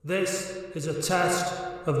This is a test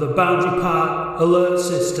of the Boundary Park alert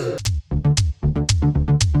system.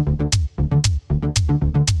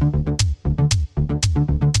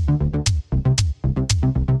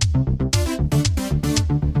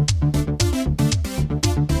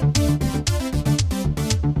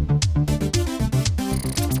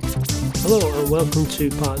 Hello and welcome to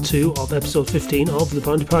part 2 of episode 15 of the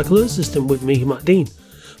Boundary Park alert system with me, Matt Dean.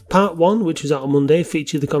 Part 1, which was out on Monday,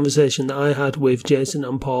 featured the conversation that I had with Jason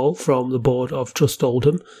and Paul from the board of Trust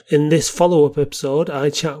Oldham. In this follow-up episode, I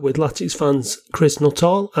chat with Latics fans Chris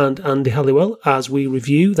Nuttall and Andy Halliwell as we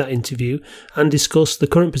review that interview and discuss the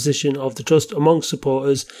current position of the Trust among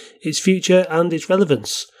supporters, its future and its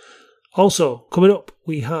relevance. Also, coming up,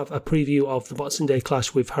 we have a preview of the Boxing Day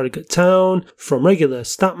clash with Harrogate Town from regular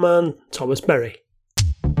statman Thomas Berry.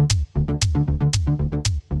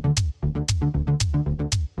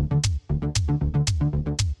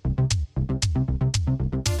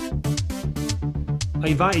 I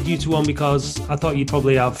invited you to one because I thought you'd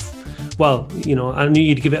probably have, I knew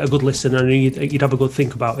you'd give it a good listen. I knew you'd have a good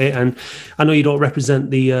think about it. And I know you don't represent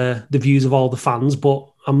the views of all the fans,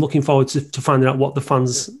 but I'm looking forward to finding out what the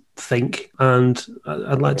fans think. And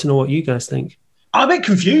I'd like to know what you guys think. I'm a bit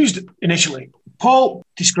confused initially. Paul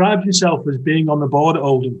described himself as being on the board at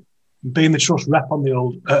Oldham, being the trust rep on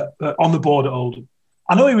the board at Oldham.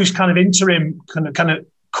 I know he was kind of interim, kind of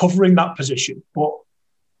covering that position, but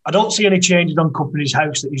I don't see any changes on Company's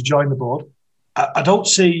House that he's joined the board. I don't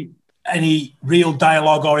see any real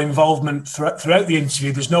dialogue or involvement throughout the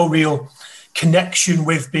interview. There's no real connection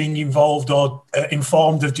with being involved or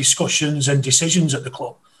informed of discussions and decisions at the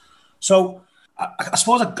club. So I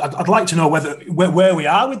suppose I'd like to know where we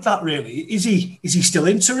are with that, really. Is he still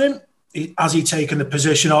interim? Has he taken the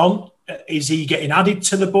position on? Is he getting added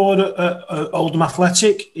to the board at Oldham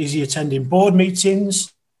Athletic? Is he attending board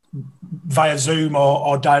meetings via Zoom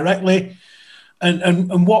or directly?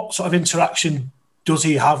 And what sort of interaction does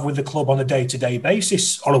he have with the club on a day-to-day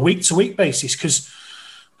basis or a week-to-week basis? Because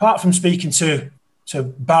apart from speaking to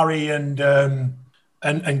Barry and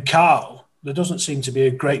Carl, there doesn't seem to be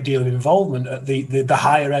a great deal of involvement at the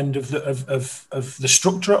higher end of the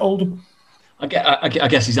structure at Oldham. I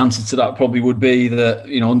guess his answer to that probably would be that,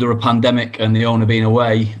 under a pandemic and the owner being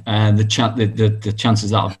away, the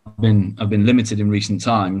chances that have been limited in recent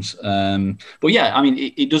times. But yeah, I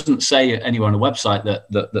mean, it doesn't say anywhere on the website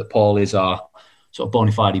that Paul is our sort of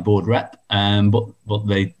bona fide board rep, but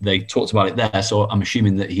they talked about it there, so I'm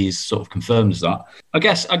assuming that he's sort of confirmed that. I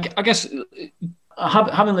guess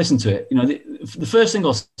having listened to it, the first thing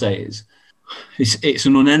I'll say is it's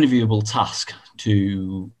an unenviable task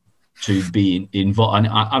to be involved. And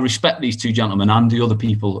I respect these two gentlemen and the other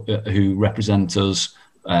people who represent us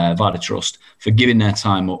via the Trust for giving their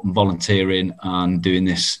time up and volunteering and doing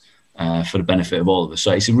this for the benefit of all of us.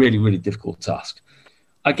 So it's a really, really difficult task.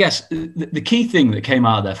 I guess the key thing that came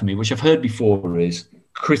out of there for me, which I've heard before, is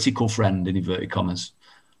critical friend in inverted commas.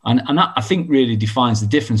 And that, I think, really defines the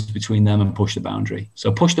difference between them and Push the Boundary.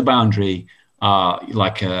 So Push the Boundary are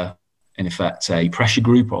like in effect, a pressure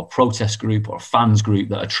group or a protest group or a fans group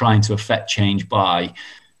that are trying to affect change by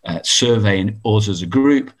surveying us as a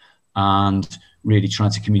group and really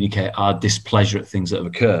trying to communicate our displeasure at things that have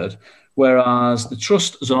occurred. Whereas the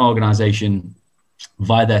Trust as an organisation,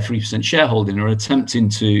 via their 3% shareholding, are attempting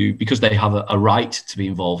to, because they have a right to be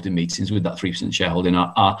involved in meetings with that 3% shareholding,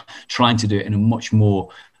 are trying to do it in a much more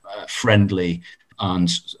friendly and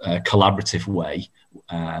collaborative way.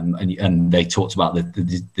 And they talked about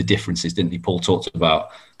the differences, didn't they? Paul talked about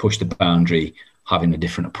Push the Boundary having a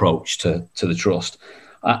different approach to the Trust,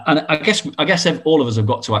 and I guess all of us have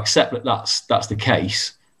got to accept that that's the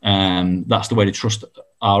case. That's the way the Trust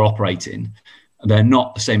are operating. They're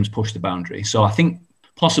not the same as Push the Boundary. So I think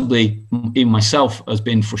possibly even myself has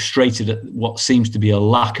been frustrated at what seems to be a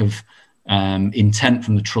lack of intent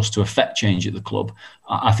from the Trust to affect change at the club.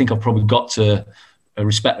 I think I've probably got to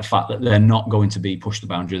respect the fact that they're not going to be Push the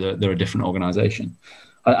Boundary. They're a different organisation.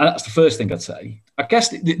 And that's the first thing I'd say. I guess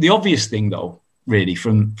the obvious thing, though, really,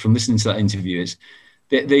 from listening to that interview is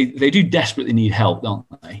they do desperately need help, don't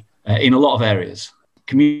they? In a lot of areas.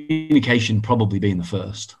 Communication probably being the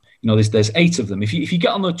first. There's 8 of them. If you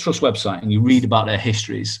get on the Trust website and you read about their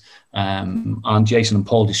histories, and Jason and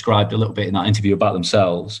Paul described a little bit in that interview about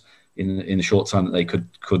themselves in the short time that they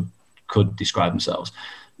could describe themselves.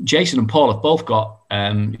 Jason and Paul have both got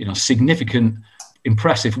significant,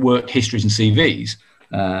 impressive work histories and CVs.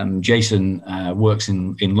 Jason works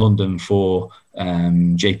in London for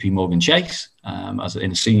JP Morgan Chase as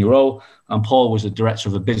in a senior role, and Paul was a director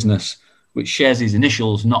of a business which shares his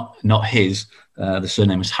initials, not his. The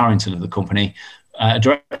surname is Harrington of the company.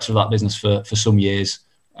 Director of that business for some years,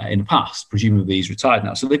 in the past. Presumably he's retired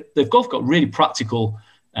now. So they've both got really practical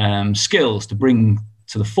skills to bring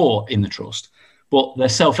to the fore in the trust, but they're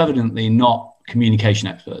self-evidently not communication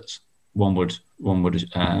experts, one would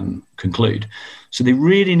conclude. So they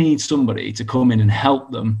really need somebody to come in and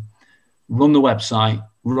help them run the website,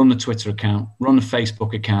 run the Twitter account, run the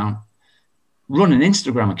Facebook account, run an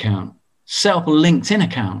Instagram account, set up a LinkedIn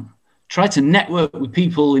account, try to network with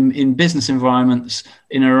people in business environments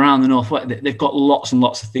in and around the Northwest. They've got lots and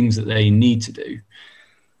lots of things that they need to do.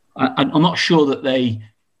 I'm not sure that they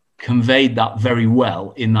conveyed that very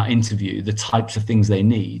well in that interview, the types of things they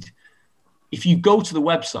need. If you go to the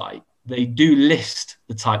website, they do list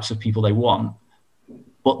the types of people they want,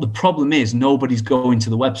 but the problem is nobody's going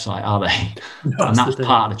to the website, are they? And that's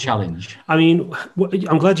part of the challenge. I mean,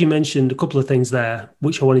 I'm glad you mentioned a couple of things there,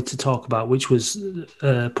 which I wanted to talk about, which was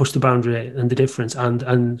push the boundary and the difference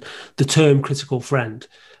and the term critical friend.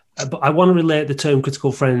 But I want to relate the term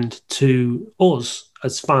critical friend to us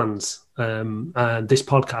as fans and this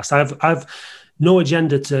podcast. I've no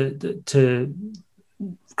agenda to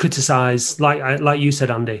criticize, like you said,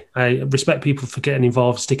 Andy. I respect people for getting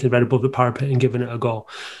involved, sticking their head above the parapet and giving it a go.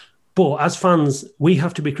 But as fans, we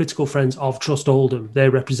have to be critical friends of Trust Oldham. They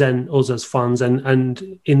represent us as fans,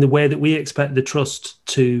 and in the way that we expect the Trust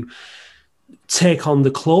to take on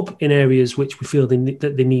the club in areas which we feel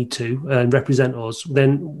that they need to and represent us,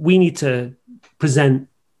 then we need to present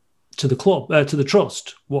to the club, to the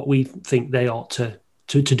Trust, what we think they ought to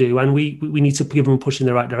do, and we need to give them a push in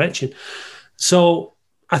the right direction. So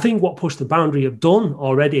I think what Push the Boundary have done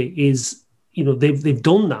already is, they've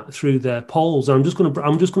done that through their polls. And I'm just going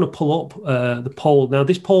to pull up the poll now.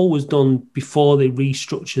 This poll was done before they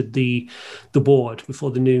restructured the board,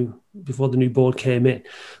 before the new board came in.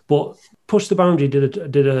 But Push the Boundary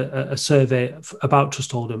did a survey about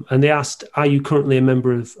Trust Oldham, and they asked, "Are you currently a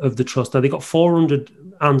member of the trust?" Now they got 400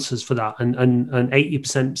 answers for that, and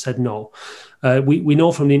 80% said no. We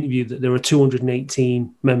know from the interview that there are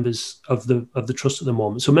 218 members of the trust at the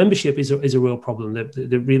moment. So membership is a real problem.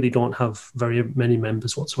 They really don't have very many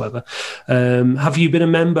members whatsoever. Have you been a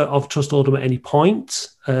member of Trust Oldham at any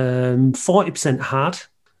point? 40% had.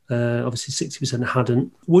 Obviously 60%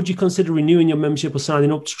 hadn't. Would you consider renewing your membership or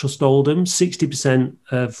signing up to Trust Oldham? 60%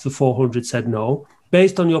 of the 400 said no.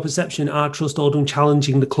 Based on your perception, are Trust Oldham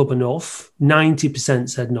challenging the club enough? 90%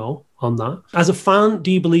 said no on that. As a fan,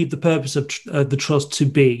 do you believe the purpose of the trust to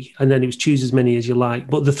be, and then it was choose as many as you like,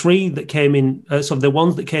 but the three that came in, the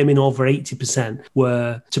ones that came in over 80%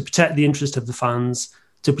 were to protect the interest of the fans,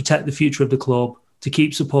 to protect the future of the club, to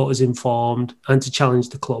keep supporters informed, and to challenge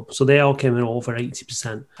the club. So they all came in over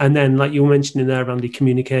 80%. And then, like you were mentioning there, Randy,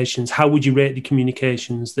 communications. How would you rate the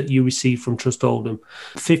communications that you received from Trust Oldham?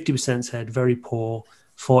 50% said very poor,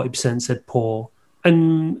 40% said poor.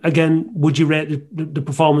 And again, would you rate the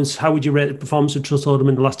performance? How would you rate the performance of Trust Oldham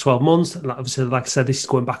in the last 12 months? Obviously, like I said, this is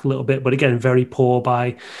going back a little bit, but again, very poor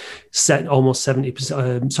by almost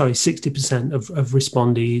 60% of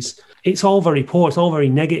respondees. It's all very poor. It's all very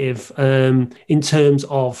negative in terms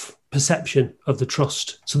of perception of the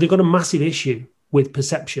trust. So they've got a massive issue with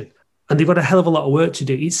perception, and they've got a hell of a lot of work to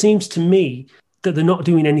do. It seems to me that they're not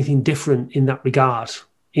doing anything different in that regard.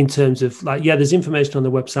 In terms of there's information on the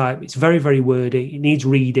website. It's very, very wordy. It needs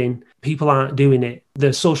reading. People aren't doing it.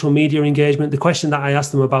 The social media engagement, the question that I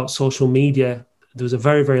asked them about social media, there was a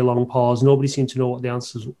very, very long pause. Nobody seemed to know what the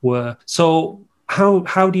answers were. So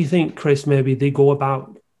how do you think, Chris, maybe they go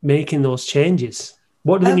about making those changes?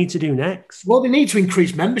 What do they need to do next? Well, they need to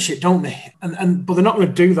increase membership, don't they? But they're not going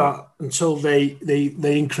to do that until they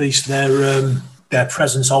increase their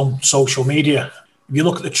presence on social media. If you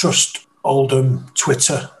look at the Trust Oldham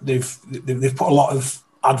Twitter, they've put a lot of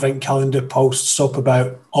advent calendar posts up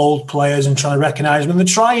about old players and trying to recognise them. And they're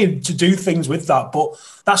trying to do things with that, but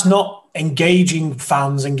that's not engaging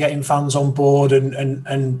fans and getting fans on board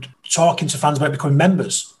and talking to fans about becoming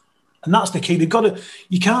members. And that's the key. You can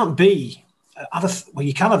have a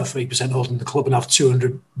 3% hold in the club and have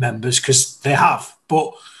 200 members, because they have.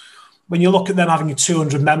 But when you look at them having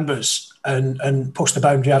 200 members and Push the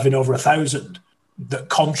Boundary having over 1,000 that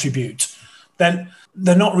contribute, then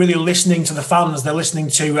they're not really listening to the fans. They're listening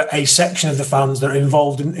to a section of the fans that are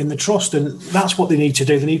involved in the trust. And that's what they need to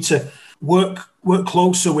do. They need to work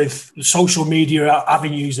closer with the social media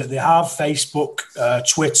avenues that they have, Facebook,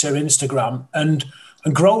 Twitter, Instagram, and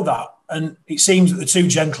grow that. And it seems that the two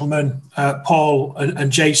gentlemen, Paul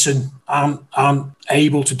and Jason, aren't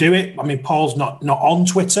able to do it. I mean, Paul's not on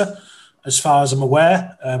Twitter, as far as I'm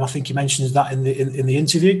aware. I think he mentions that in the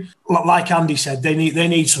interview. Like Andy said, they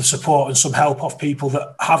need some support and some help of people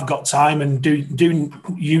that have got time and do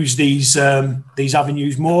use these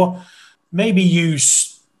avenues more. Maybe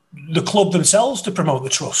use the club themselves to promote the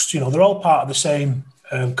trust. They're all part of the same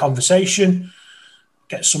conversation.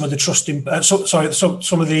 Get some of the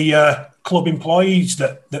some of the club employees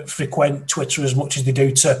that frequent Twitter as much as they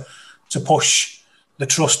do to push the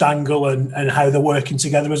trust angle and how they're working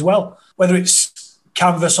together as well. Whether it's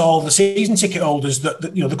canvass all the season ticket holders, that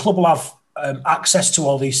the club will have access to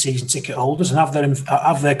all these season ticket holders and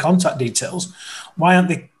have their contact details. Why aren't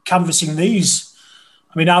they canvassing these?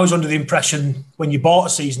 I mean, I was under the impression when you bought a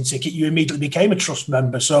season ticket, you immediately became a trust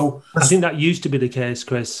member. So I think that used to be the case,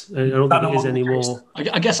 Chris. I don't think it is anymore.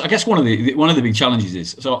 I guess one of the big challenges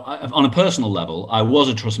is, on a personal level, I was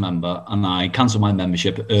a trust member and I cancelled my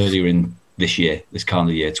membership earlier in this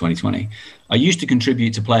calendar year, 2020. I used to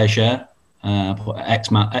contribute to Player Share, put X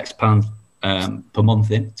pound per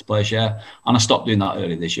month in to Player Share, and I stopped doing that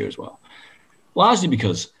earlier this year as well. Largely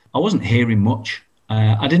because I wasn't hearing much.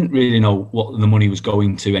 I didn't really know what the money was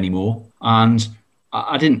going to anymore, and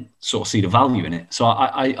I didn't sort of see the value in it. So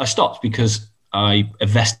I stopped because I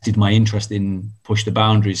vested my interest in Push the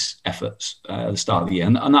Boundaries efforts at the start of the year.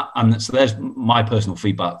 And so there's my personal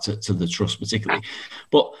feedback to the trust particularly.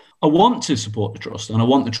 But I want to support the trust and I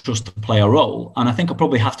want the trust to play a role. And I think I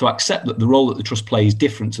probably have to accept that the role that the trust plays is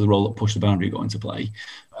different to the role that Push the Boundary are going to play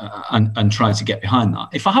and try to get behind that.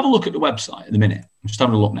 If I have a look at the website in a minute, I'm just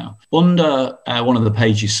having a look now. Under one of the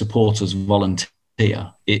pages, supporters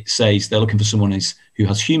volunteer, it says they're looking for someone who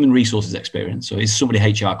has human resources experience. So is somebody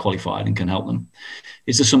HR qualified and can help them?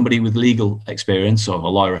 Is there somebody with legal experience, or a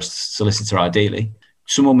lawyer or solicitor ideally?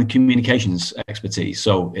 Someone with communications expertise.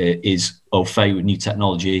 So is au fait with new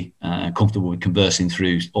technology, comfortable with conversing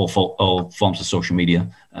through all forms of social media,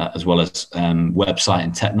 as well as website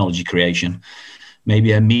and technology creation.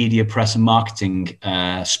 Maybe a media, press and marketing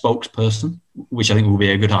spokesperson, which I think will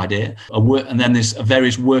be a good idea. And then there's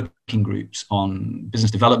various working groups on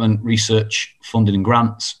business development, research, funding and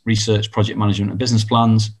grants, research, project management and business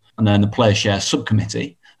plans, and then the Player Share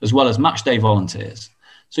subcommittee, as well as match day volunteers.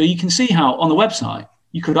 So you can see how on the website,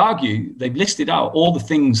 you could argue they've listed out all the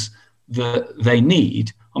things that they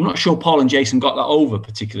need. I'm not sure Paul and Jason got that over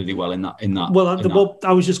particularly well in that. Well,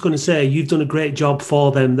 I was just going to say, you've done a great job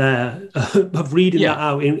for them there of reading that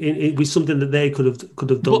out in with something that they could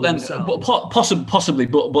have done themselves. Possibly,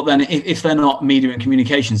 but then if they're not media and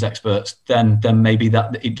communications experts, then maybe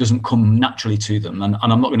that it doesn't come naturally to them. And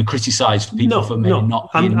I'm not going to criticise people for maybe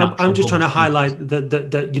not. I'm just trying to highlight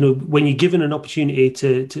that when you're given an opportunity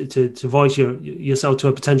to voice yourself to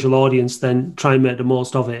a potential audience, then try and make the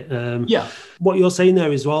most of it. What you're saying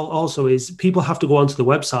there as well also is people have to go onto the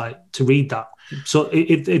website to read that. So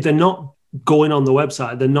if they're not going on the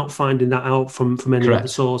website, they're not finding that out from any other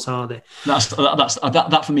source, are they?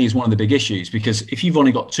 That for me is one of the big issues, because if you've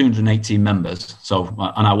only got 218 members,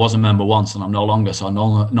 and I was a member once and I'm no longer, so I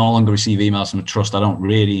no longer receive emails from the trust. I don't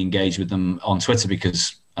really engage with them on Twitter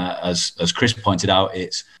because as Chris pointed out,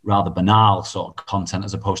 it's rather banal sort of content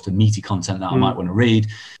as opposed to meaty content that I might want to read.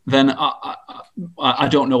 Then I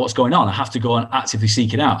don't know what's going on. I have to go and actively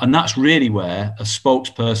seek it out. And that's really where a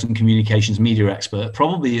spokesperson, communications, media expert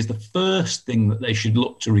probably is the first thing that they should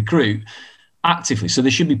look to recruit actively. So they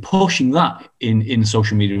should be pushing that in the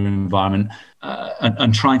social media environment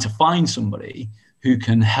and trying to find somebody who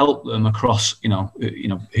can help them across,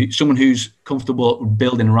 someone who's comfortable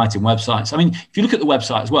building and writing websites. I mean, if you look at the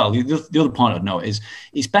website as well, the other point I'd note is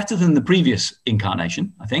it's better than the previous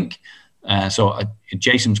incarnation, I think.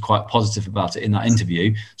 Jason's quite positive about it in that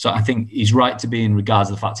interview. So I think he's right to be in regards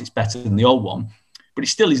to the fact it's better than the old one, but it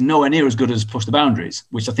still is nowhere near as good as Push the Boundaries,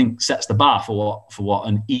 which I think sets the bar for what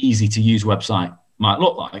an easy to use website might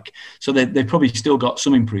look like. So they've probably still got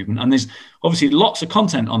some improvement. And there's obviously lots of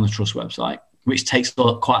content on the Trust website, which takes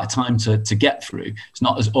quite a time to get through. It's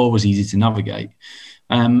not as always easy to navigate.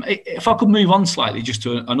 If I could move on slightly just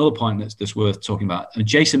to another point that's worth talking about.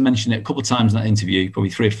 Jason mentioned it a couple of times in that interview,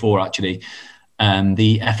 probably 3 or 4 actually.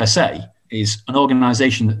 The FSA is an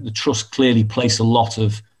organisation that the Trust clearly place a lot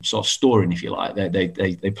of sort of store in, if you like.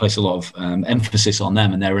 They place a lot of emphasis on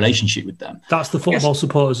them and their relationship with them. That's the Football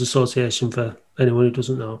Supporters Association for anyone who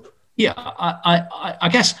doesn't know. Yeah, I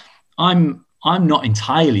guess I'm not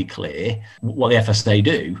entirely clear what the FSA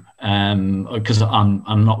do because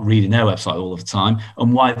I'm not reading their website all of the time,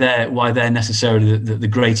 and why they're necessarily the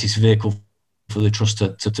greatest vehicle for the trust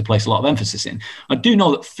to place a lot of emphasis in. I do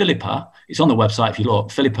know that Philippa, it's on the website if you look,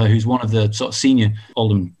 Philippa, who's one of the sort of senior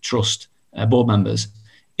Oldham Trust board members,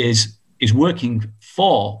 is working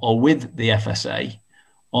for or with the FSA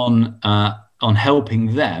on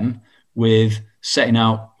helping them with setting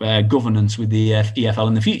out governance with the EFL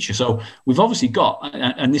in the future. So we've obviously got,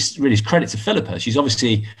 and this really is credit to Philippa, she's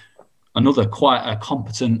obviously another quite a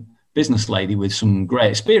competent business lady with some great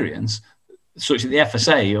experience, such that the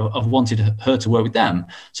FSA have wanted her to work with them.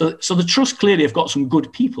 So the trust clearly have got some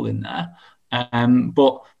good people in there,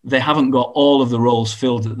 but they haven't got all of the roles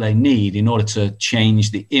filled that they need in order to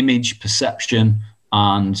change the image, perception,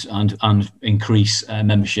 and increase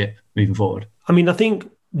membership moving forward. I mean, I think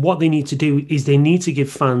what they need to do is they need to give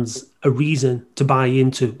fans a reason to buy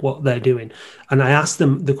into what they're doing. And I asked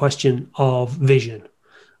them the question of vision.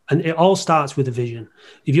 And it all starts with a vision.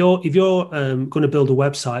 If you're going to build a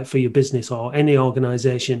website for your business or any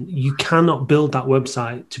organization, you cannot build that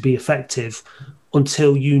website to be effective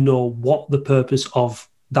until you know what the purpose of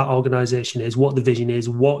that organization is, what the vision is,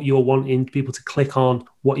 what you're wanting people to click on,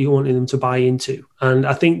 what you're wanting them to buy into. And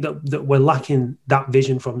I think that we're lacking that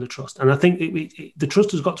vision from the trust. And I think the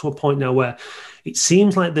trust has got to a point now where it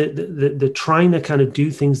seems like they're trying to kind of do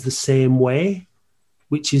things the same way,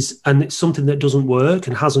 and it's something that doesn't work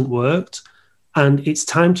and hasn't worked. And it's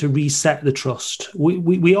time to reset the trust.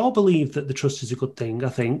 We all believe that the trust is a good thing, I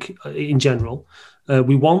think, in general.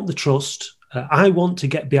 We want the trust. I want to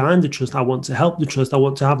get behind the trust. I want to help the trust. I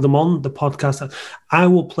want to have them on the podcast. I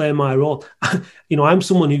will play my role. I'm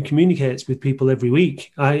someone who communicates with people every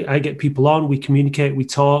week. I get people on. We communicate. We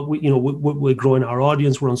talk. We're growing our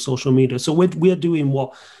audience. We're on social media. So we're doing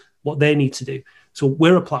what they need to do. So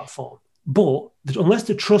we're a platform. But unless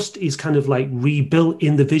the trust is kind of like rebuilt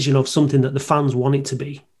in the vision of something that the fans want it to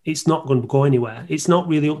be, it's not going to go anywhere. It's not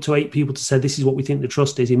really up to 8 people to say, this is what we think the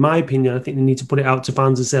trust is. In my opinion, I think they need to put it out to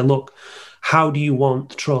fans and say, look, how do you want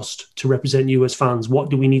the trust to represent you as fans? What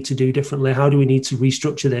do we need to do differently? How do we need to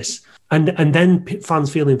restructure this? And then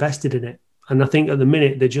fans feel invested in it. And I think at the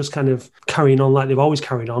minute, they're just kind of carrying on like they've always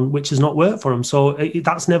carried on, which has not worked for them. So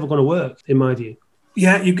that's never going to work, in my view.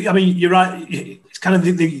 Yeah, you're right. It's kind of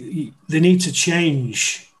the need to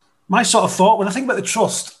change. My sort of thought, when I think about the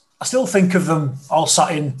trust, I still think of them all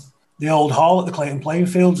sat in the old hall at the Clayton playing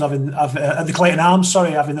fields, at the Clayton Arms,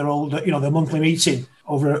 having their old, their monthly meeting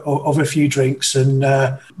over a few drinks and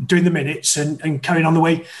doing the minutes and carrying on the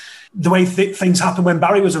way things happened when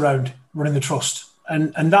Barry was around running the trust.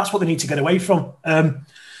 And that's what they need to get away from.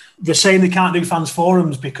 They're saying they can't do fans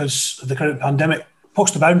forums because of the current pandemic.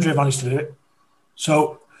 Push the boundary, I've managed to do it.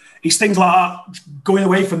 So it's things like that, going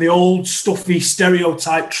away from the old stuffy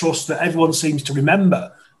stereotype trust that everyone seems to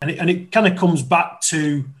remember. And it kind of comes back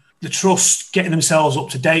to the trust getting themselves up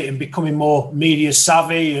to date and becoming more media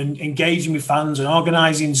savvy and engaging with fans and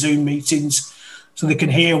organising Zoom meetings so they can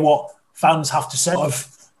hear what fans have to say.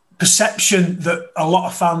 Of perception that a lot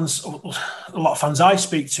of fans I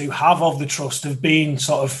speak to have of the trust have been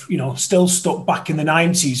sort of, still stuck back in the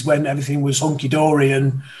 90s when everything was hunky-dory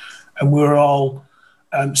and we were all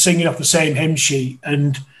singing off the same hymn sheet.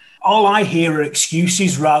 And all I hear are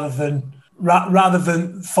excuses rather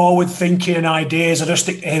than forward thinking and ideas. I just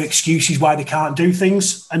hear excuses why they can't do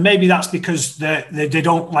things. And maybe that's because they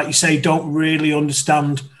don't, like you say, don't really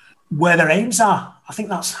understand where their aims are. I think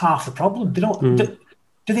that's half the problem. They don't.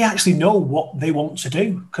 Do they actually know what they want to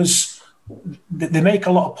do? Because they make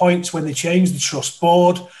a lot of points when they change the trust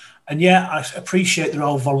board. And yeah, I appreciate they're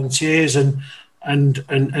all volunteers and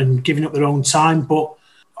giving up their own time. But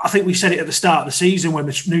I think we said it at the start of the season when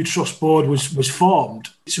the new trust board was formed.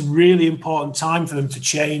 It's a really important time for them to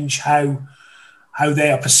change how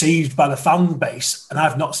they are perceived by the fan base. And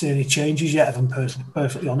I've not seen any changes yet, if I'm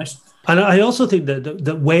perfectly honest. And I also think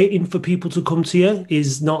that waiting for people to come to you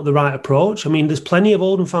is not the right approach. I mean, there's plenty of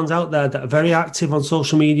Oldham fans out there that are very active on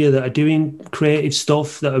social media, that are doing creative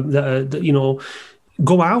stuff, that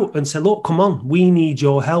go out and say, look, come on, we need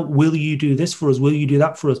your help. Will you do this for us? Will you do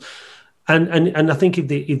that for us? And I think if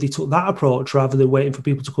they took that approach rather than waiting for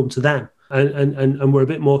people to come to them and we're a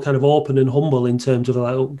bit more kind of open and humble in terms of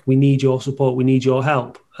like, oh, we need your support, we need your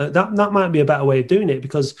help. That might be a better way of doing it,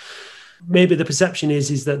 because maybe the perception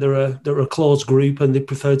is that they're a closed group and they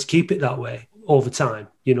prefer to keep it that way over time,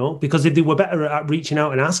 because if they were better at reaching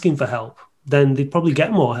out and asking for help, then they'd probably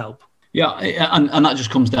get more help. Yeah, and that just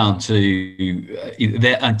comes down to,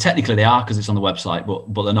 and technically they are because it's on the website,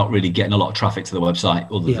 but they're not really getting a lot of traffic to the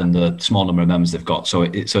website other than the small number of members they've got. So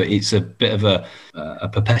it's a bit of a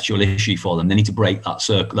perpetual issue for them. They need to break that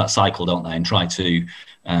cycle, don't they, and try to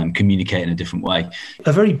communicate in a different way.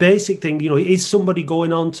 A very basic thing, is somebody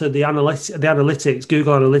going on to the analytics,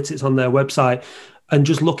 Google Analytics on their website, and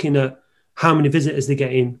just looking at how many visitors they're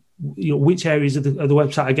getting, which areas of the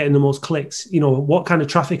website are getting the most clicks, what kind of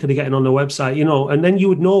traffic are they getting on the website, and then you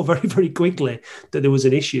would know very, very quickly that there was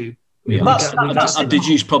an issue. Yeah. I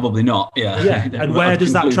deduce probably not. Yeah. And where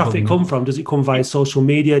does that traffic come from? Does it come via social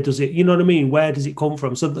media? Does it, you know what I mean? Where does it come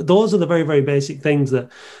from? So those are the very, very basic things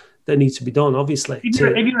that that need to be done, obviously. If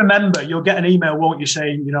you remember, you'll get an email, won't you,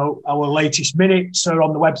 saying, our latest minutes are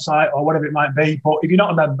on the website or whatever it might be. But if you're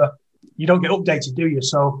not a member, you don't get updated, do you?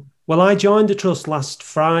 So, well, I joined the trust last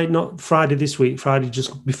Friday, not Friday this week, Friday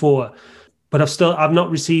just before. But I've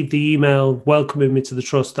not received the email welcoming me to the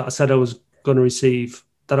trust that I said I was going to receive,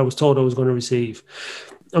 that I was told I was going to receive.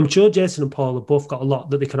 I'm sure Jason and Paul have both got a lot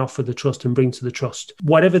that they can offer the trust and bring to the trust.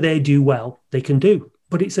 Whatever they do well, they can do.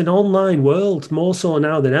 But it's an online world, more so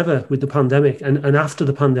now than ever with the pandemic. And after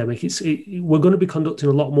the pandemic, we're going to be conducting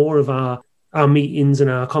a lot more of our meetings and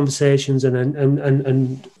our conversations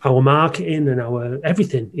and our marketing and our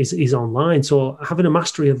everything is online. So having a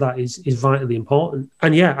mastery of that is vitally important.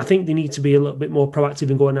 And yeah, I think they need to be a little bit more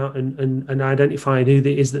proactive in going out and identifying who it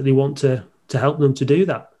is that they want to help them to do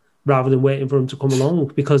that, rather than waiting for them to come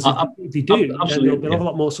along. Because if they do, they'll have a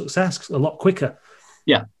lot more success a lot quicker.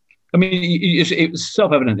 Yeah. I mean, it was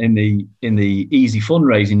self-evident in the easy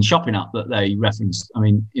fundraising shopping app that they referenced. I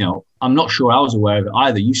mean, I'm not sure I was aware of it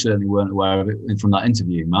either. You certainly weren't aware of it from that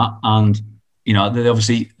interview, Matt. And,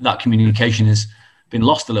 obviously that communication has been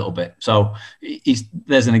lost a little bit. So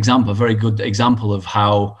there's a very good example of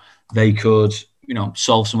how they could,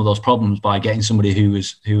 solve some of those problems by getting somebody who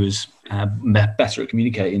was better at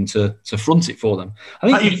communicating to front it for them.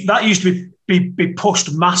 I think that used to be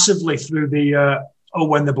pushed massively through the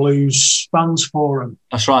When the Blues fans forum.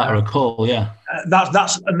 That's right, I recall. Yeah,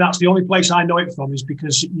 that's the only place I know it from, is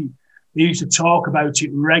because they used to talk about it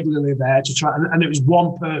regularly there to try. And it was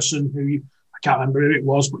one person who I can't remember who it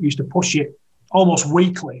was, but used to push it almost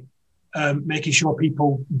weekly, making sure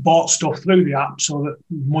people bought stuff through the app so that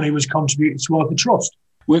money was contributed toward the trust.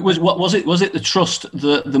 Was it the trust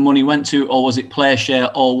that the money went to, or was it player share,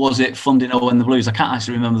 or was it funding When the Blues? I can't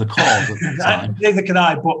actually remember the call at the time. Neither can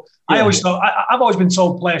I, but yeah. I've always been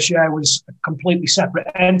told player share was a completely separate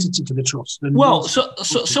entity to the trust. Well,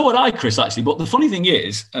 so would I, Chris, actually. But the funny thing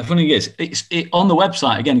is, it's on the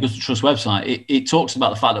website, again, it goes to the trust website, it talks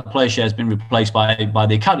about the fact that player share has been replaced by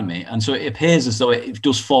the academy, and so it appears as though it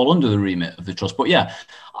does fall under the remit of the trust. But yeah,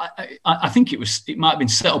 I think it might have been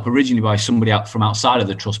set up originally by somebody from outside of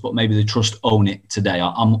the trust, but maybe the trust own it today.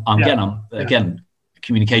 Again,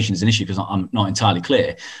 communication is an issue because I'm not entirely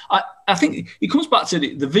clear. I think it comes back to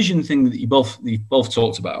the vision thing that you both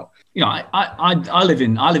talked about. I live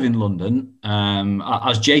in London,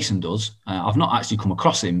 as Jason does. I've not actually come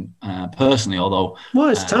across him personally, although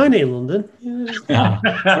it's tiny in London. Yeah,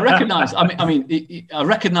 I recognise. I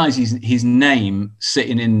recognise his name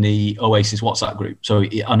sitting in the Oasis WhatsApp group, so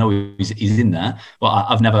I know he's in there, but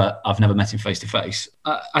I've never met him face to face.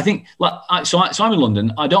 I think so I'm in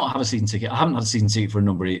London. I don't have a season ticket. I haven't had a season ticket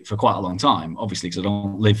for quite a long time, obviously, because I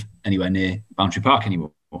don't live anywhere near Boundary Park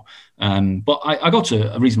anymore. But I go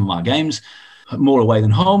to a reasonable amount of games, more away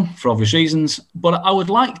than home for obvious reasons. But I would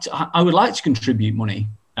like to contribute money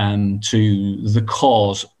to the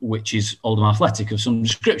cause, which is Oldham Athletic of some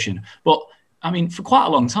description. But I mean, for quite a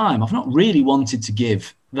long time, I've not really wanted to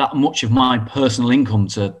give that much of my personal income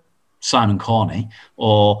to Simon Corney,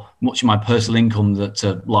 or much of my personal income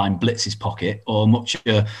to line Blitz's pocket, or much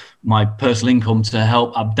of my personal income to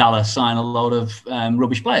help Abdallah sign a load of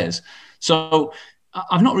rubbish players. So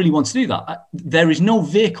I've not really wanted to do that. There is no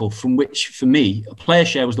vehicle from which, for me, a player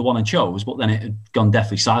share was the one I chose, but then it had gone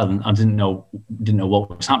deathly silent. I didn't know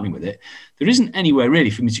what was happening with it. There isn't anywhere really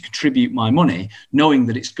for me to contribute my money, knowing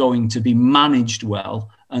that it's going to be managed well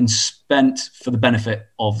and spent for the benefit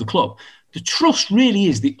of the club. The trust really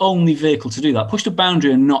is the only vehicle to do that. Pushed a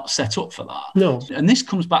boundary and not set up for that. No. And this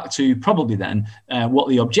comes back to probably then what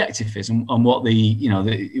the objective is and what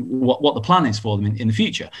what the plan is for them in the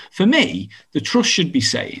future. For me, the trust should be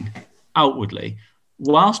saying outwardly,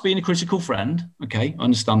 whilst being a critical friend, okay, I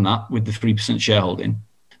understand that with the 3% shareholding,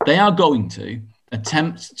 they are going to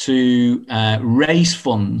attempt to raise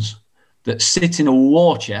funds that sit in a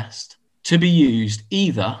war chest to be used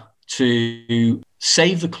either to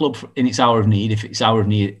save the club in its hour of need, if its hour of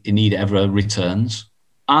need ever returns,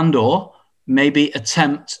 and or maybe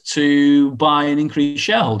attempt to buy an increased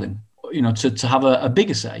shareholding, to have a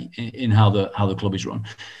bigger say in how the club is run.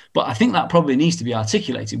 But I think that probably needs to be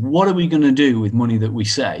articulated. What are we going to do with money that we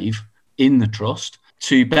save in the trust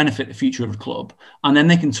to benefit the future of the club? And then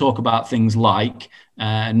they can talk about things like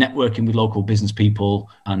networking with local business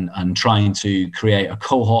people and trying to create a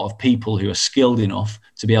cohort of people who are skilled enough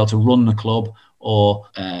to be able to run the club or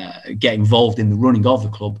get involved in the running of the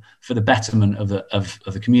club for the betterment of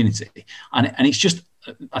the community. And it's just,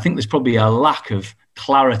 I think there's probably a lack of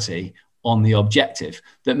clarity on the objective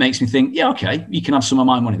that makes me think, yeah, okay, you can have some of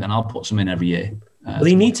my money, then I'll put some in every year.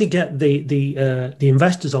 They need to get the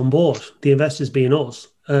investors on board. The investors being us,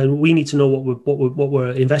 and we need to know what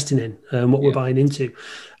we're investing in and what we're buying into.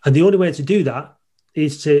 And the only way to do that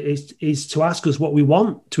is to ask us what we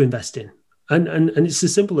want to invest in. And it's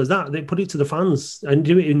as simple as that. They put it to the fans and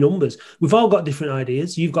do it in numbers. We've all got different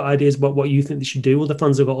ideas. You've got ideas about what you think they should do. Other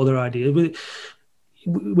fans have got other ideas.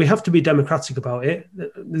 We have to be democratic about it.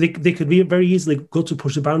 They could be very easily go to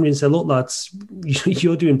push the boundary and say, look, lads,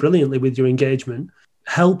 you're doing brilliantly with your engagement.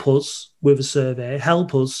 Help us with a survey.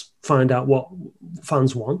 Help us find out what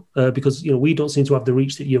fans want, because we don't seem to have the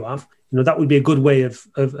reach that you have. That would be a good way of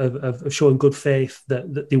showing good faith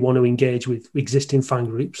that they want to engage with existing fan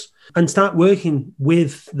groups and start working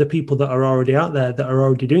with the people that are already out there that are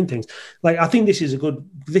already doing things. Like, I think this is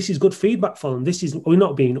good feedback for them. We're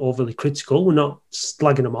not being overly critical. We're not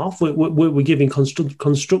slagging them off. We're giving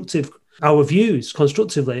constructive our views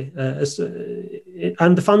constructively,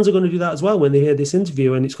 and the fans are going to do that as well when they hear this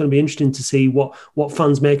interview. And it's going to be interesting to see what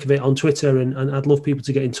fans make of it on Twitter. And I'd love people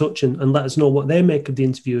to get in touch and let us know what they make of the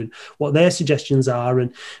interview and what their suggestions are,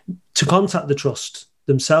 and to contact the trust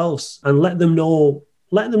themselves and let them know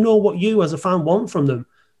what you as a fan want from them.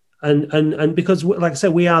 And because, like I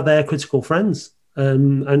said, we are their critical friends.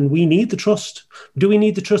 And we need the trust. Do we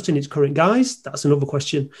need the trust in its current guise? That's another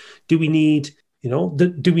question. Do we need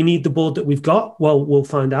the board that we've got? Well, we'll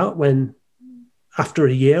find out when, after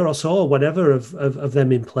a year or so or whatever of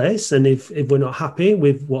them in place. And if we're not happy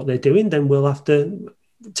with what they're doing, then we'll have to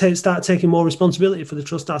start taking more responsibility for the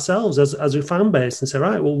trust ourselves as a fan base and say,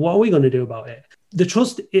 right, well, what are we going to do about it? The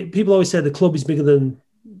trust, people always say the club is bigger than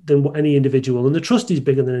any individual, and the trust is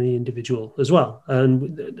bigger than any individual as well.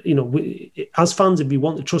 And as fans, if we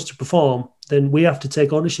want the trust to perform, then we have to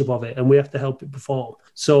take ownership of it and we have to help it perform.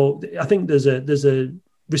 So I think there's a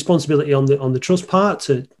responsibility on the trust part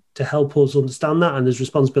to help us understand that, and there's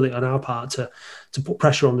responsibility on our part to put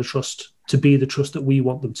pressure on the trust to be the trust that we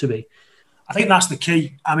want them to be. I think that's the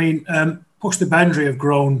key. I mean, Push the Boundary have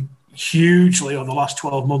grown hugely over the last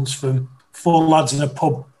 12 months, from 4 lads in a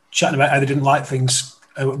pub chatting about how they didn't like things,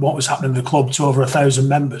 what was happening in the club, to over 1,000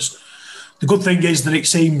 members. The good thing is that it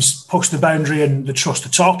seems Push the Boundary and the trust are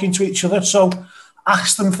talking to each other. So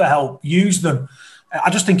ask them for help, use them. I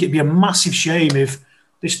just think it'd be a massive shame if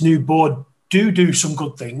this new board do some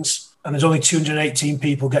good things and there's only 218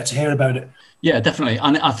 people get to hear about it. Yeah, definitely.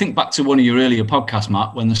 And I think back to one of your earlier podcasts,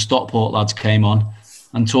 Matt, when the Stockport lads came on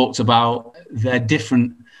and talked about their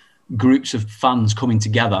different groups of fans coming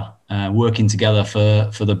together, working together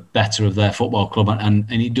for the better of their football club.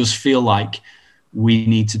 And it does feel like we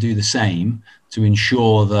need to do the same to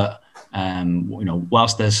ensure that,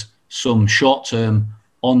 whilst there's some short-term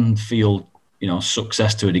on-field,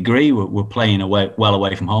 success to a degree, we're playing well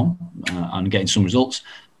away from home and getting some results.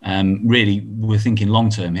 Really, we're thinking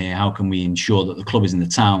long-term here. How can we ensure that the club is in the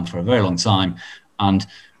town for a very long time? And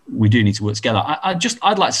we do need to work together.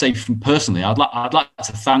 I'd like to say, personally, I'd like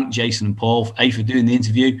to thank Jason and Paul, A, for doing the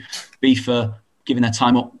interview, B, for giving their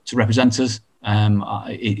time up to represent us.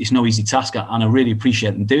 It's no easy task, and I really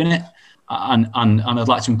appreciate them doing it. And I'd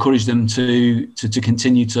like to encourage them to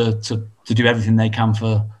continue to do everything they can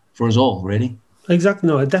for us all, really. Exactly.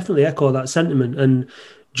 No, I definitely echo that sentiment. And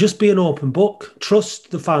just be an open book.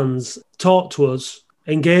 Trust the fans. Talk to us.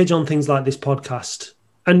 Engage on things like this podcast.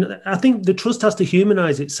 And I think the trust has to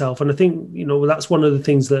humanise itself. And I think, that's one of the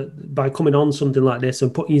things that by coming on something like this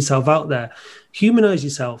and putting yourself out there, humanise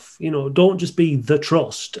yourself. Don't just be the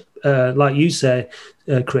trust, like you say,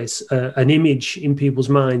 Chris, an image in people's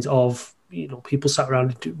minds of, people sat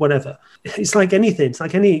around and do whatever. It's like anything. It's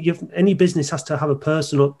like any business has to have a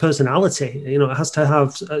personality. It has to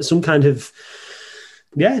have some kind of,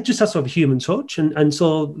 it just has to have a human touch. And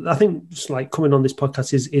so I think just like coming on this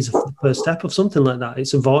podcast is the first step of something like that.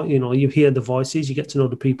 It's a voice, you hear the voices, you get to know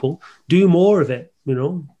the people, do more of it,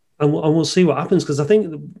 and we'll see what happens. Because I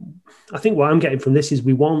think what I'm getting from this is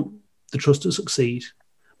we want the trust to succeed,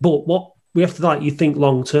 but what we have to think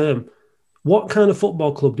long term. What kind of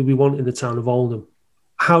football club do we want in the town of Oldham?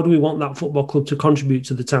 How do we want that football club to contribute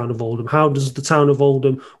to the town of Oldham? How does the town of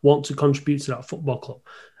Oldham want to contribute to that football club?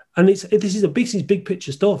 And this is big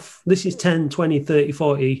picture stuff. This is 10, 20, 30,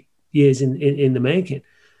 40 years in the making.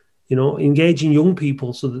 Engaging young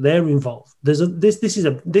people so that they're involved.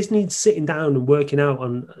 This needs sitting down and working out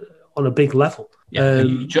on a big level. Yeah,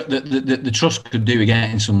 the trust could do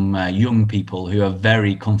getting some young people who are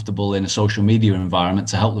very comfortable in a social media environment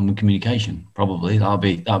to help them with communication. Probably that'll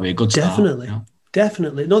be a good start.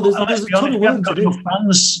 Definitely. No, there's a ton of work to do.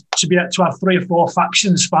 Fans to be able to have 3 or 4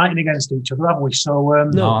 factions fighting against each other, haven't we? So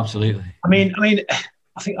no, absolutely. I mean,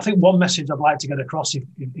 I think one message I'd like to get across,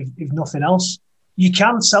 if nothing else, you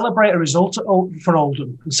can celebrate a result for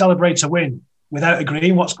Oldham and celebrate a win without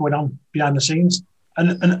agreeing what's going on behind the scenes.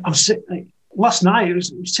 And I'm sitting last night. It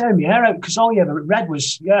was tearing my hair out because all you ever read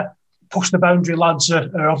was, push the boundary lads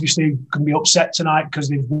are obviously going to be upset tonight because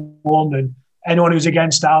they've won, and anyone who's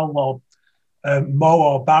against Al or Mo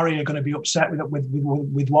or Barry are going to be upset with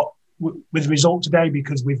the result today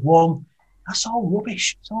because we've won. That's all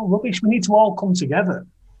rubbish. It's all rubbish. We need to all come together,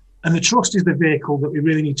 and the trust is the vehicle that we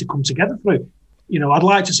really need to come together through. You know, I'd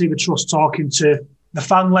like to see the trust talking to the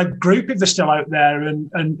fan-led group if they're still out there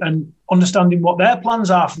and understanding what their plans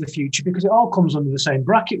are for the future, because it all comes under the same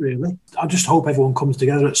bracket, really. I just hope everyone comes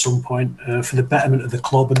together at some point for the betterment of the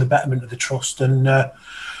club and the betterment of the trust. And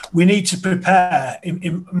we need to prepare,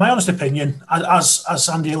 in my honest opinion, as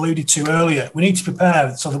Andy alluded to earlier, we need to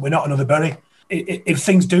prepare so that we're not another Bury. If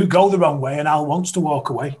things do go the wrong way and Al wants to walk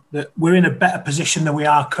away, that we're in a better position than we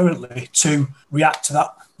are currently to react to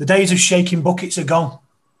that. The days of shaking buckets are gone.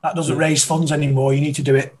 That doesn't raise funds anymore. You need to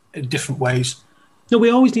do it in different ways. No, we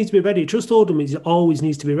always need to be ready. Trust Oldham always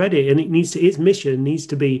needs to be ready, and its mission needs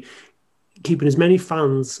to be keeping as many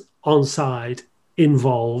fans on side,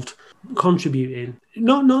 involved, contributing.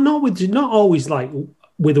 Not always like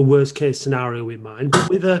with a worst case scenario in mind, but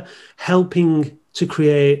with a helping to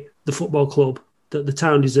create the football club that the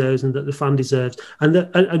town deserves and that the fan deserves,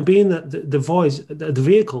 and being the voice, the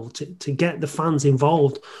vehicle to get the fans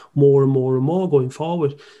involved more and more and more going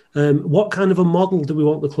forward. What kind of a model do we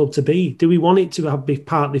want the club to be? Do we want it to be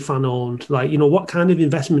partly fan owned? Like, you know, what kind of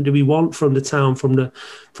investment do we want from the town, from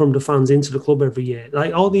the fans into the club every year?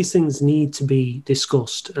 Like, all these things need to be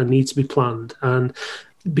discussed and need to be planned. And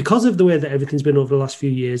because of the way that everything's been over the last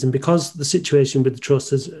few years, and because the situation with the trust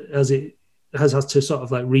has had to sort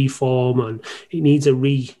of like reform, and it needs to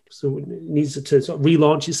sort of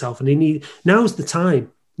relaunch itself, and now's the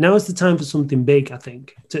time. Now is the time for something big, I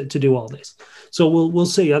think, to do all this. So we'll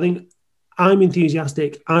see. I think I'm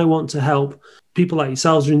enthusiastic. I want to help. People like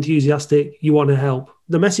yourselves are enthusiastic. You want to help.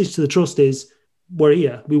 The message to the trust is, we're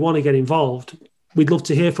here. We want to get involved. We'd love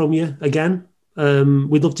to hear from you again.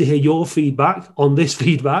 We'd love to hear your feedback on this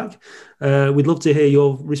feedback. We'd love to hear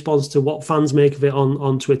your response to what fans make of it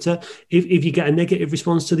on Twitter. If you get a negative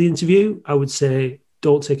response to the interview, I would say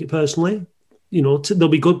don't take it personally. You know, there'll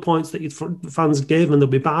be good points that your fans gave, and there'll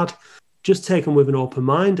be bad. Just take them with an open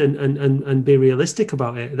mind and be realistic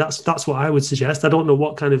about it. That's what I would suggest. I don't know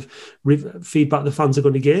what kind of feedback the fans are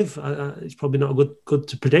going to give. It's probably not good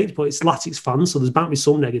to predict, but it's Latics fans, so there's bound to be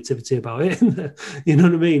some negativity about it. You know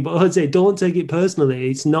what I mean? But I'd say don't take it personally.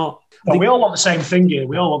 It's not. Well, we all want the same thing here.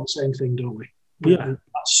 We all want the same thing, don't we? Yeah.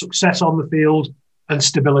 That's success on the field and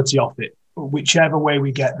stability off it. Whichever way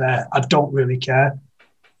we get there, I don't really care.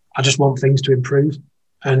 I just want things to improve.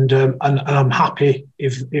 And I'm happy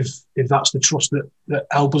if that's the trust that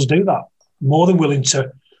help us do that. More than willing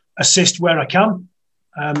to assist where I can,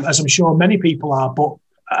 as I'm sure many people are. But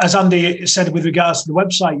as Andy said with regards to the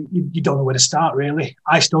website, you don't know where to start, really.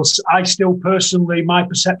 I still personally, my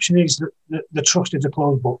perception is that the trust is a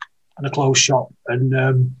closed book and a closed shop, and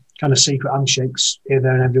kind of secret handshakes here,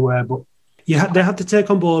 there and everywhere. But they have to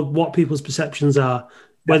take on board what people's perceptions are.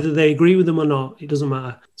 Whether they agree with them or not, it doesn't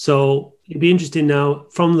matter. So it'd be interesting now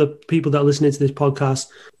from the people that are listening to this podcast.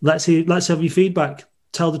 Let's have your feedback.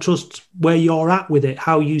 Tell the trust where you're at with it,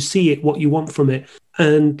 how you see it, what you want from it,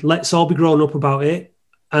 and let's all be grown up about it.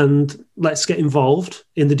 And let's get involved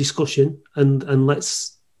in the discussion, and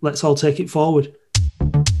let's all take it forward.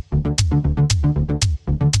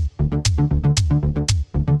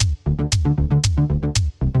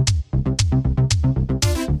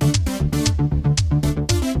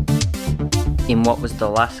 In what was the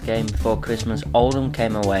last game before Christmas, Oldham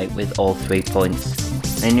came away with all 3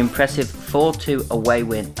 points. An impressive 4-2 away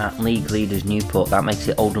win at league leaders Newport. That makes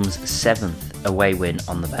it Oldham's 7th away win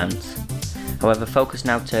on the bounce. However, focus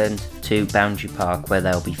now turns to Boundary Park, where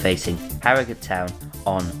they'll be facing Harrogate Town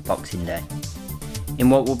on Boxing Day. In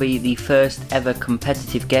what will be the first ever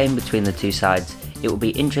competitive game between the two sides, it will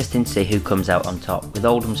be interesting to see who comes out on top, with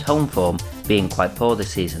Oldham's home form being quite poor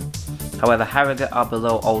this season. However, Harrogate are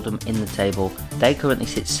below Oldham in the table. They currently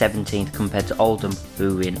sit 17th compared to Oldham,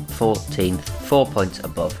 who are in 14th, 4 points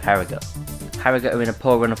above Harrogate. Harrogate are in a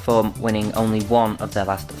poor run of form, winning only one of their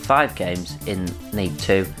last 5 games in League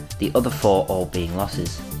 2, the other 4 all being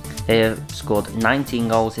losses. They have scored 19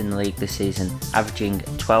 goals in the league this season, averaging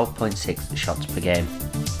 12.6 shots per game.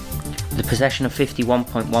 With a possession of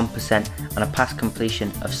 51.1% and a pass completion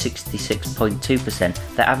of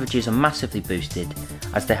 66.2%, their averages are massively boosted,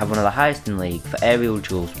 as they have one of the highest in the league for aerial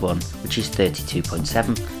duels won, which is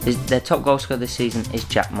 32.7. Their top goal scorer this season is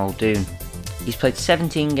Jack Muldoon. He's played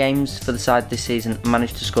 17 games for the side this season and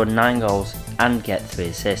managed to score 9 goals and get 3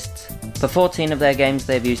 assists. For 14 of their games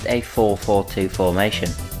they've used a 4-4-2 formation.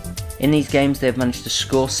 In these games they've managed to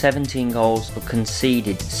score 17 goals but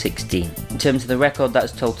conceded 16. In terms of the record, that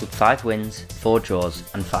has totaled 5 wins, 4 draws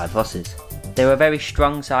and 5 losses. They were a very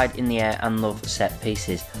strong side in the air and love set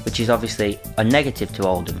pieces, which is obviously a negative to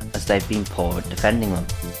Oldham as they've been poor at defending them.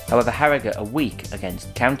 However, Harrogate are weak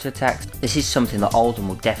against counter-attacks. This is something that Oldham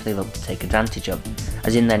will definitely look to take advantage of,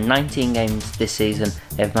 as in their 19 games this season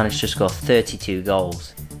they've managed to score 32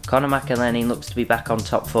 goals. Conor McElhenney looks to be back on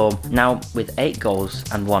top form, now with 8 goals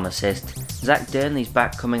and 1 assist. Zach Durnley's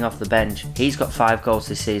back coming off the bench. He's got 5 goals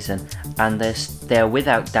this season, and they're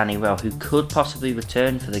without Danny Rowe, who could possibly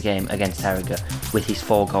return for the game against Harrogate with his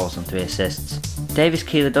 4 goals and 3 assists. Davis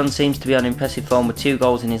Keeler-Dunn seems to be on impressive form with 2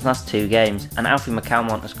 goals in his last 2 games, and Alfie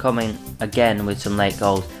McCalmont has come in again with some late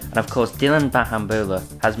goals. And of course, Dylan Bahambula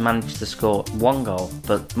has managed to score 1 goal,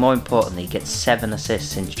 but more importantly gets 7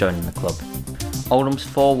 assists since joining the club. Oldham's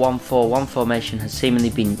 4-1-4-1 formation has seemingly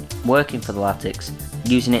been working for the Latics,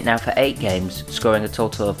 using it now for 8 games, scoring a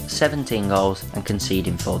total of 17 goals and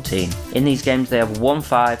conceding 14. In these games they have won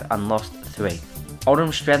 5 and lost 3.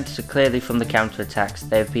 Oldham's strengths are clearly from the counter-attacks.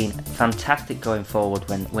 They have been fantastic going forward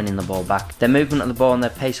when winning the ball back. Their movement of the ball and their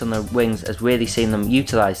pace on the wings has really seen them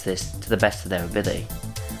utilise this to the best of their ability.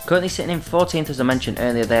 Currently sitting in 14th, as I mentioned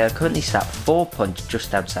earlier, they are currently sat 4 points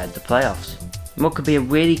just outside the playoffs. What could be a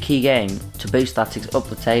really key game to boost Latics up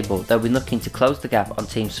the table. They'll be looking to close the gap on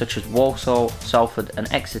teams such as Walsall, Salford and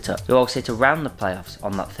Exeter, who all sit around the playoffs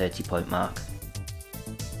on that 30-point mark.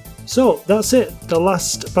 So that's it, the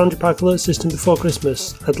last Boundary Park Alert System before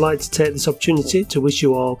Christmas. I'd like to take this opportunity to wish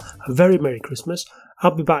you all a very Merry Christmas.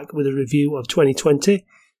 I'll be back with a review of 2020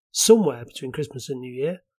 somewhere between Christmas and New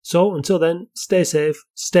Year. So until then, stay safe,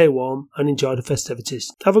 stay warm and enjoy the festivities.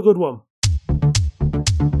 Have a good one.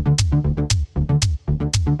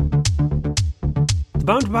 The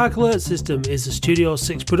Boundary Park Alert System is a Studio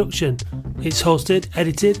 6 production. It's hosted,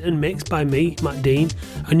 edited and mixed by me, Matt Dean,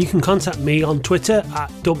 and you can contact me on Twitter at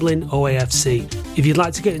DublinOAFC. If you'd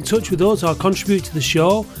like to get in touch with us or contribute to the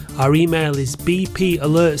show, our email is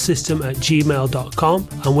bpalertsystem@gmail.com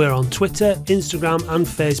and we're on Twitter, Instagram and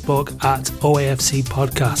Facebook at OAFC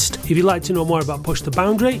Podcast. If you'd like to know more about Push the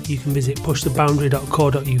Boundary, you can visit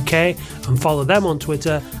pushtheboundary.co.uk and follow them on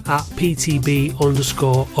Twitter at PTB_OAFC.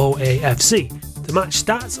 The match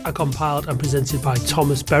stats are compiled and presented by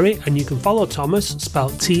Thomas Berry, and you can follow Thomas,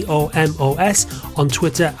 spelled Tomos, on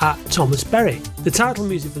Twitter at Thomas Berry. The title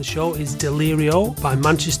music for the show is Delirio by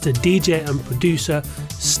Manchester DJ and producer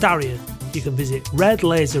Starion. You can visit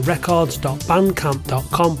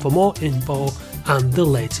redlaserrecords.bandcamp.com for more info and the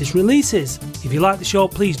latest releases. If you like the show,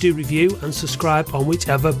 please do review and subscribe on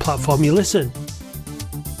whichever platform you listen.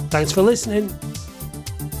 Thanks for listening.